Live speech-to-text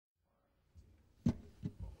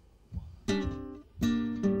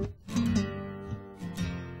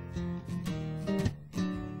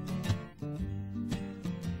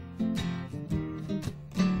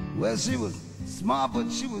Well, she was smart,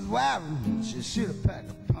 but she was wild. She should have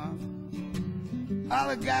packed a pump. All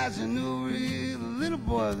the guys she knew were the little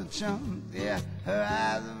boy was a chump. Yeah, her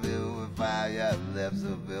eyes are filled with fire, her lips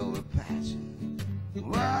are filled with passion.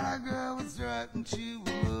 Well, that girl was strutting, she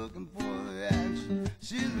was looking for the action.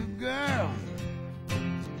 She's a girl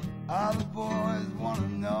all the boys wanna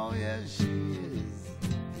know, yeah, she is.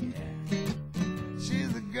 Yeah,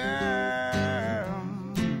 she's a girl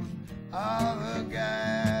all the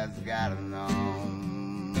guys gotta know.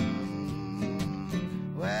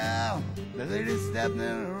 Well, the lady stepped in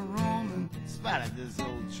her room and spotted this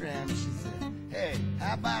old tramp. She said, hey,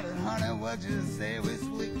 how about it, honey, what you say we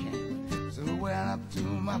split camp? So I went up to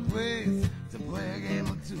my place to play a game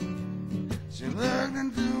or two. She looked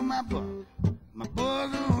into my book of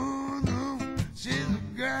voodoo. She's a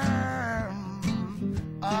girl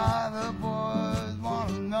all the boys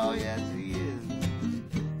wanna know, yes she is.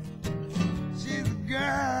 She's a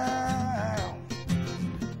girl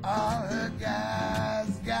all the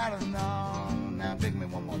guys gotta know. Now pick me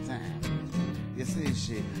one more time. You see,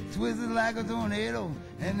 she twisted like a tornado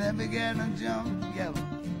and then began to jump together.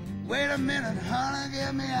 Wait a minute, honey,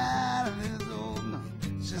 get me out of this old nut.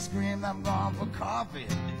 She screamed, I'm going for coffee.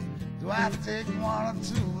 Do I have to take one or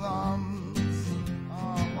two lumps?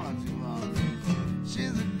 Oh, one or two lumps.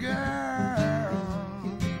 She's a girl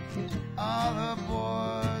all the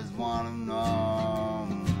boys wanna know.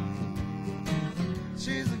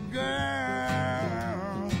 She's a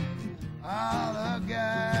girl all the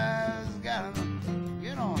guys gotta know.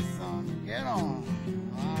 Get on, son, get on.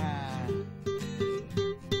 All right.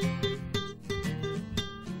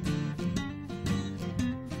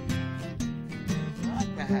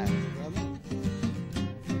 Like that, brother.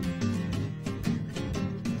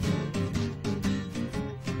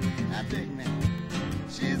 Now dig me.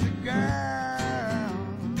 She's a girl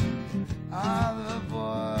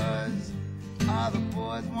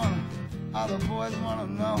all the boys wanna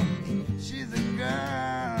know. She's a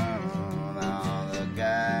girl all the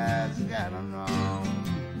guys gotta know.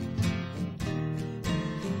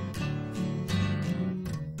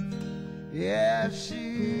 Yeah,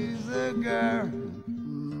 she's a girl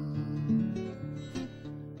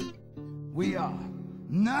we are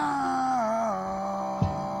known.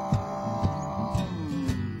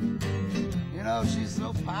 You know, she's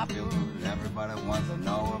so popular, everybody wants to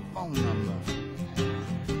know her phone number.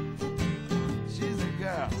 She's a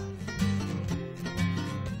girl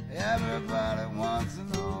everybody wants to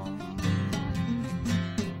know.